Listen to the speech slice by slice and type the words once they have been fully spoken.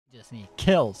Just need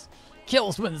kills.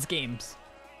 Kills wins games.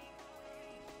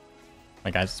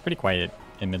 My guys, it's pretty quiet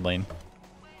in mid lane.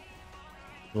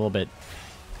 A little bit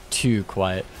too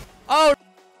quiet. Oh!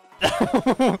 None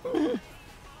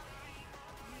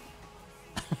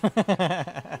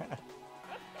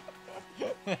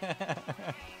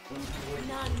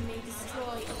may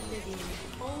destroy oblivion.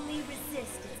 Only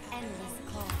resist its endless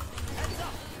call. Heads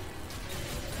up!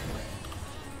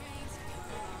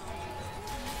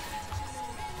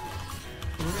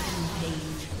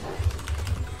 Rampage.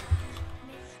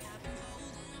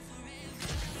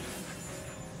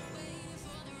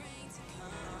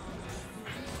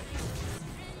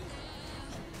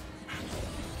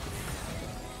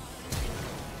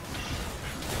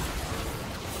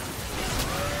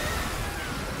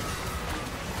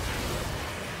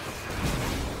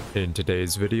 In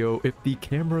today's video, if the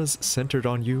camera's centered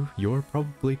on you, you're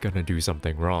probably gonna do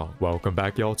something wrong. Welcome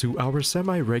back y'all to our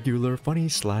semi-regular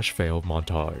funny/fail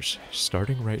montage,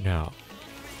 starting right now.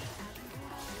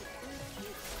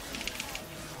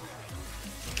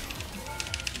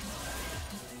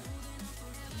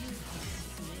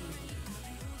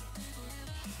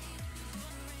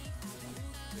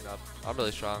 I'm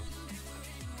really strong.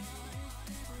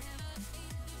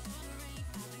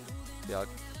 Yeah,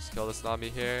 just kill this Nami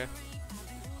here.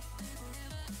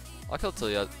 I'll kill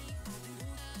Tilia.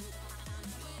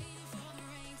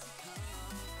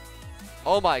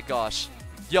 Oh my gosh.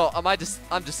 Yo,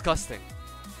 I'm disgusting.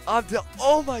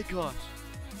 Oh my gosh.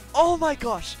 Oh my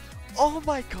gosh. Oh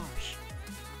my gosh.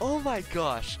 Oh my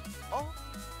gosh. Oh.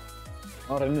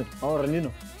 Ahora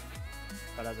Nino.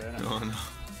 No, no.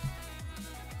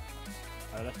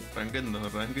 Arranquen no.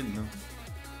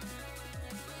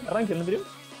 Arranquen, ¿no, tío?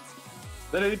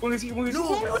 Dale, póngase. ¡No!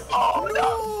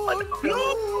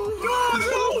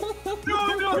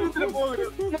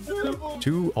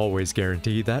 To always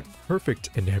guarantee that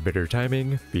perfect inhibitor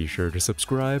timing, be sure to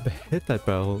subscribe, hit that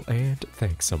bell, and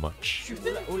thanks so much.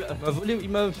 Il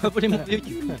m'a volé mon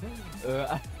véhicule.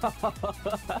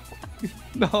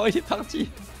 Non, il est parti.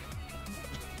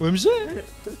 OMG.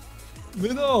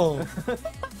 Mais non.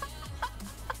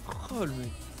 Oh le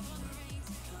mec.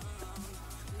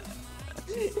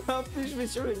 En plus, je vais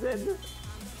sur les aides.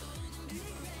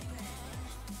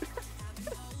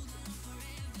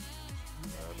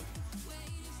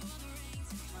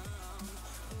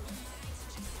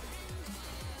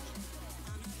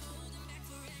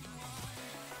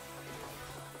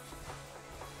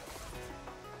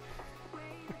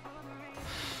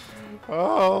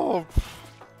 Oh.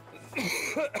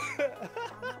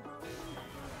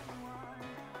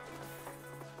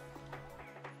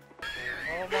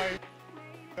 Oh my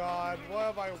god, what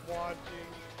am I watching?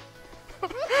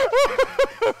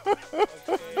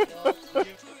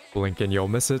 Blink and you'll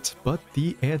miss it, but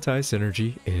the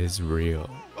anti-synergy is real.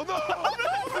 Oh no!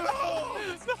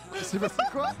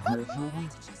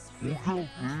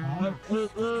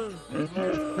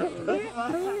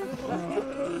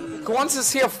 Who wants to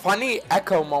see a funny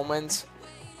echo moment?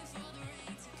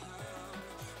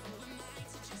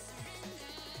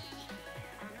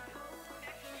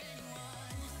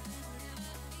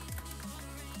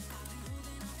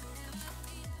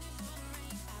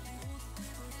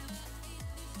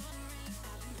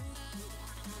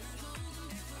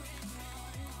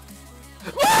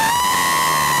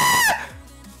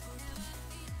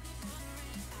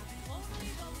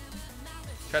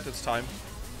 Cat, it's time.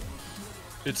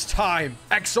 It's time!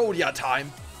 Exodia time!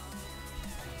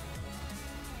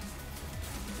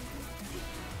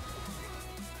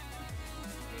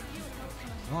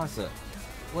 Nice.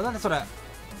 おい、何それ？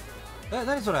え、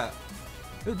何それ？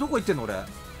え、どこ行ってんの俺？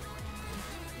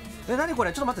え、何こ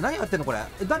れ？ちょっと待って、何やってんのこれ？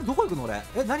え、どこ行くの俺？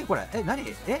え、何これ？え、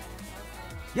何？え？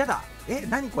やだ。え、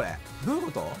何これ？どういう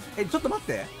こと？え、ちょっと待っ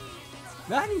て。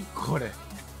何これ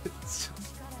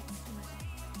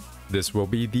This will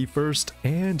be the first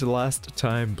and last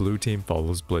time Blue Team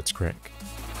follows Blitzcrank.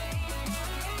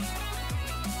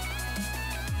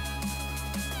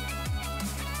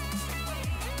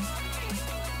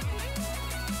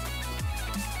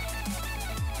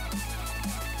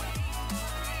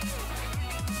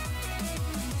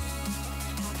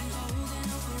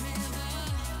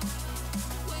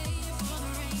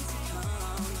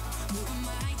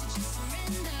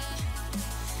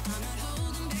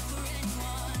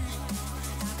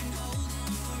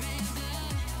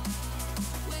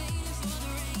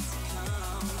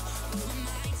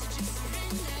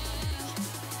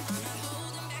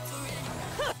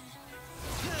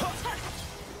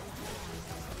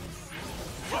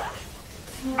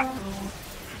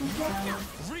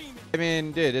 I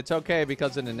mean, dude, it's okay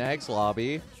because in the next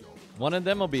lobby, one of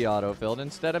them will be auto-filled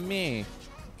instead of me.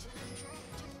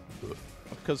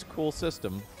 Because cool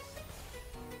system.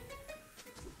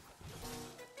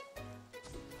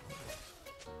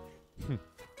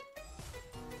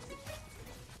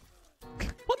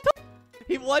 What the?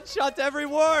 He one-shot every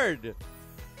ward!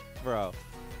 Bro.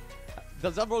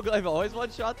 Does Umbral always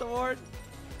one-shot the ward?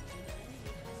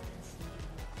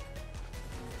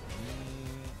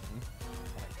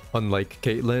 Unlike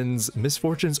Caitlyn's,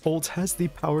 Misfortune's ult has the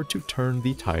power to turn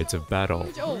the tides of battle.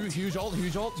 Huge ult,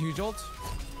 huge ult, huge ult.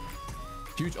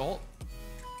 Huge ult.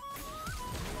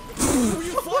 Oh,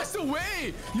 you flashed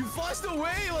away! You flashed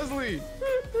away, Leslie!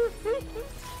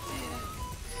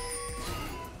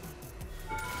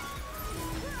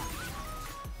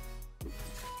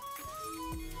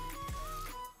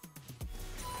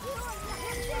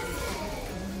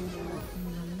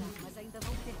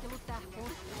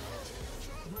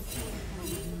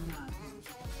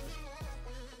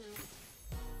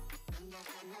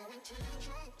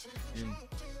 Une,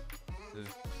 deux,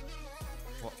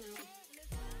 trois,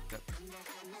 quatre,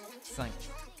 cinq,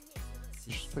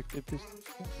 six, sept,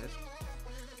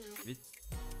 huit.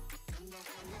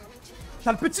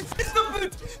 T'as le petit fils de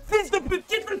pute! Fils de pute,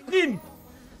 quitte le stream!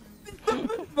 Fils de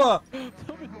pute, va!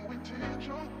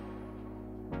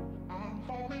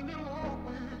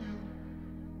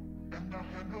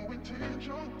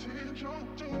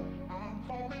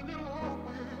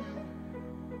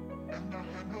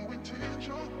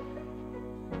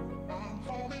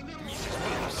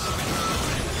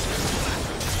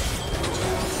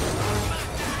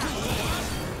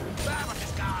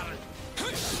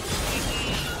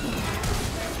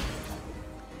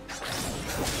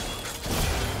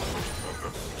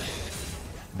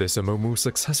 This Amumu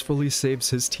successfully saves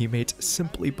his teammate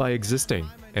simply by existing,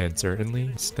 and certainly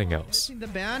nothing else. The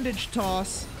bandage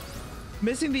toss.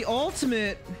 Missing the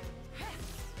ultimate.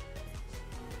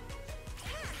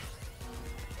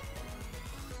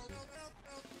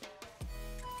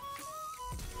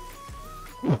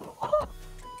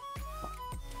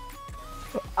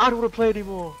 I don't want to play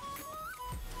anymore.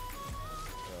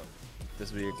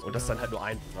 Deswegen, und das dann halt nur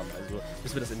ein Programm. Also,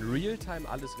 bis wir das in Realtime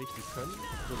alles richtig können,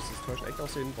 so dass das Täuschen echt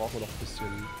aussehen, brauchen wir noch ein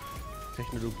bisschen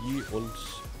Technologie und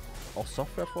auch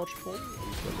Software-Vorsprung.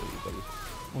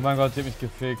 Oh mein Gott, die hat mich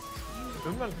gefickt.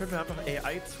 Irgendwann können wir einfach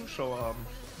AI-Zuschauer haben.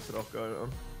 Das wird auch geil,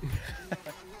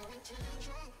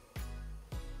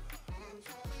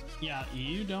 Yeah,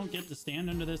 you don't get to stand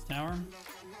under this tower.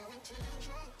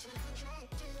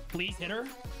 Please hit her.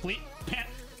 Please.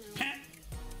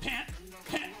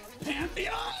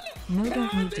 Pantheon! No,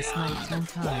 don't need to snipe 10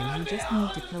 times, you just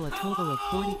need to kill a total of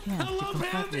 40 camps to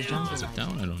complete your jungle. Is it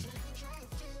down? I don't know.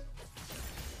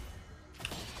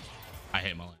 I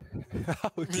hate my life.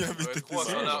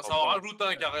 Ça en rajoute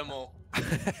un carrément.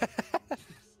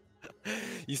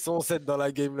 Ils sont 7 dans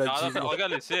la game là.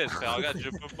 Regarde les CS, frère. Regarde,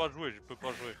 je peux pas jouer,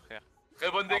 frère.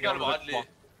 Très bonne dégâts, le Bradley.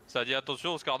 Ça dit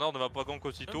attention, ce corner ne va pas gank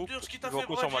aussitôt. Je vais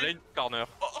encore sur ma lane, corner.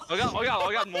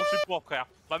 Regarde mon support, frère.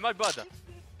 Bah, my bad.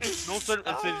 Non seul,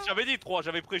 j'avais dit 3,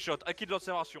 j'avais pré-shot, acquis de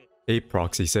l'observation. A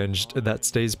proxy singed that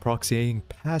stays proxying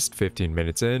past 15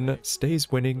 minutes in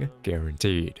stays winning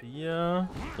guaranteed. 4,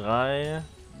 3,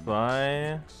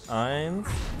 2, 1.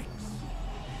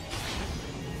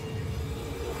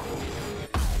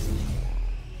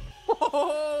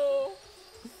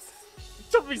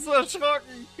 Ich hab mich so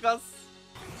erschrocken, krass.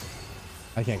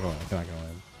 I can't go in. I cannot go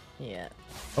in. Yeah.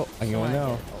 Oh, I can go in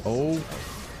now. Oh.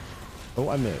 Oh,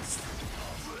 I missed.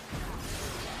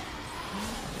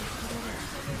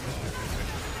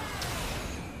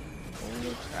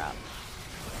 Holy crap.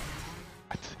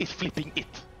 It's flipping it.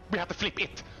 We have to flip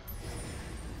it.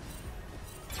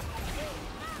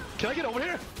 Can I get over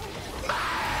here?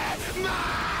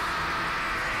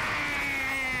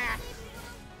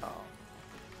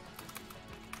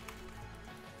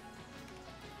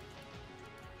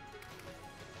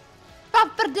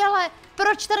 Prdele,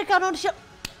 proč tady kanon šel?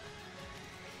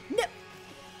 Ne,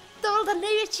 to byl ten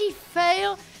největší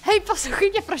fail. Hej, poslouchej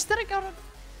mě, proč tady kanon?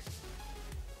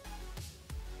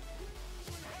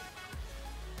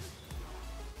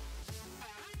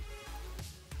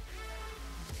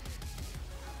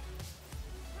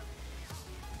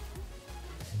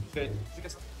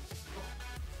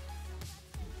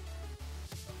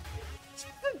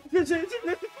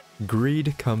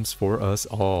 Greed comes for us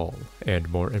all, and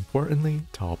more importantly,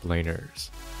 top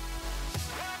laners.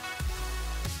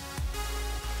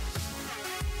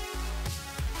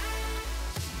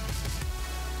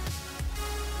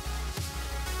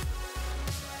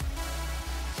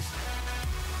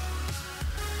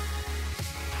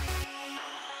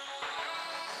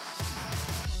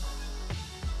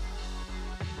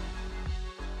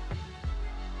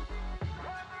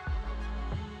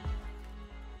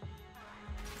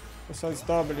 Besides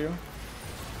W,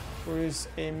 who is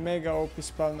a mega OP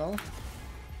spell now.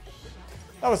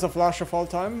 That was the flash of all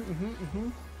time.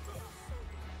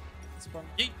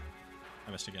 Yeet.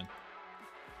 I missed again.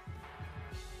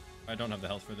 I don't have the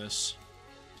health for this.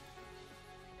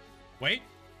 Wait!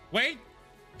 Wait!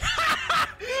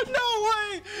 No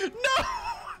way! No!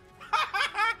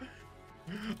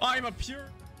 I'm a pure...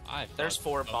 There's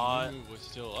 4 bot. Moo was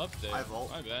still up there. I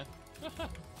vault. My bad.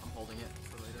 I'm holding it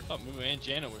for later. I thought Moo and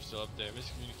Janet were still up there.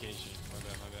 Miscommunication. My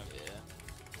bad, my bad.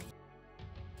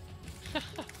 Yeah.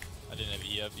 I didn't have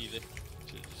E up either.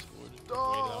 Should've just scored. Waited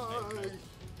on me.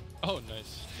 Oh,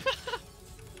 nice.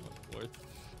 Fourth.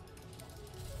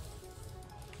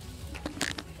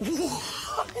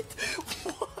 What?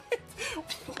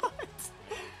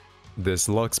 This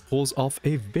Lux pulls off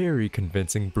a very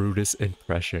convincing Brutus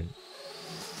impression.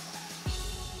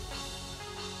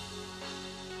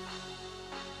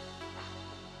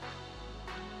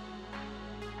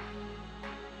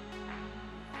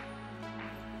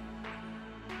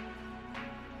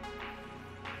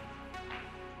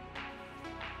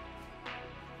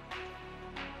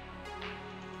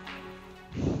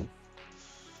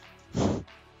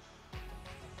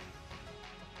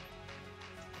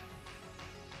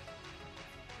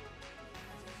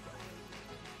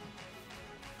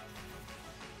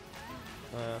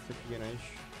 Fica grande.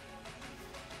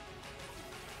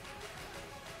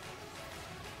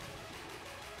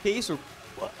 Que isso?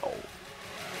 Uau.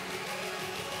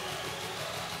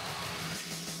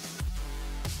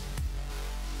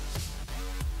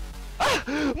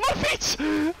 Montage!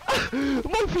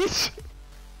 Montage!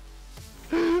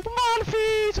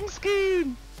 Montage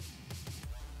مسكين!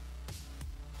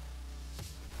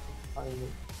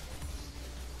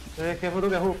 Careful,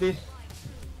 careful, please.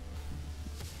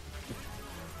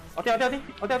 I掉地！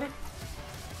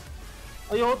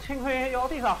哎呦，青黑要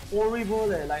地上 horrible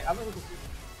嘞，来，俺们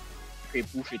可以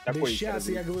пушить такой. Сейчас,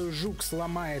 я говорю, жук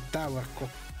сломает таварку.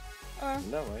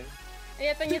 Давай.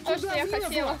 Это не то, что я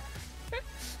хотела.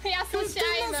 Я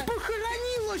случайно. Ты нас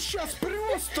похоронила сейчас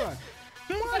просто!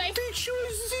 Мать, ты что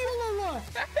сделала?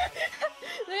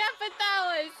 Ну я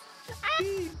пыталась.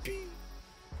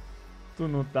 Tu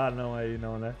não tá não aí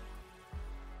não, né?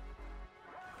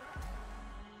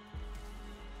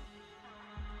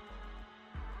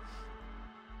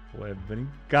 Pô, é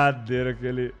brincadeira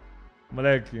aquele...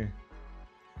 Moleque.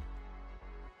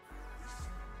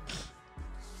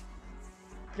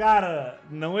 Cara,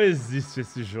 não existe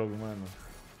esse jogo, mano.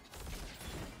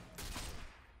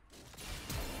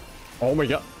 Oh my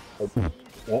god.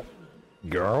 Oh.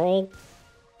 Girl.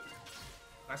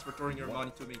 Thanks for throwing your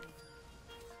money to me.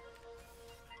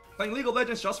 Playing League of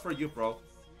Legends just for you, bro.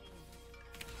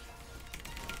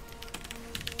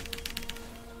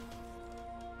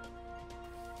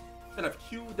 Instead of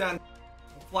Q, then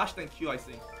flash, then Q, I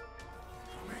think.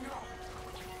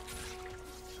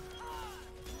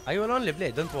 I will only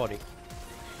play, don't worry.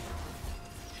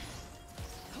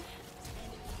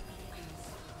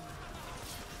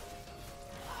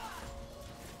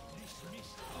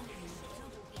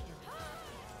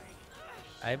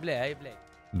 I play.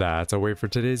 That's our way for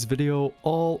today's video,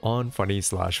 all on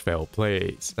funny/fail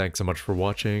plays. Thanks so much for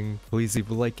watching. Please leave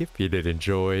a like if you did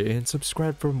enjoy, and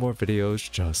subscribe for more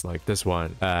videos just like this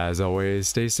one. As always,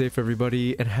 stay safe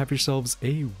everybody, and have yourselves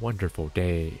a wonderful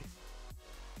day.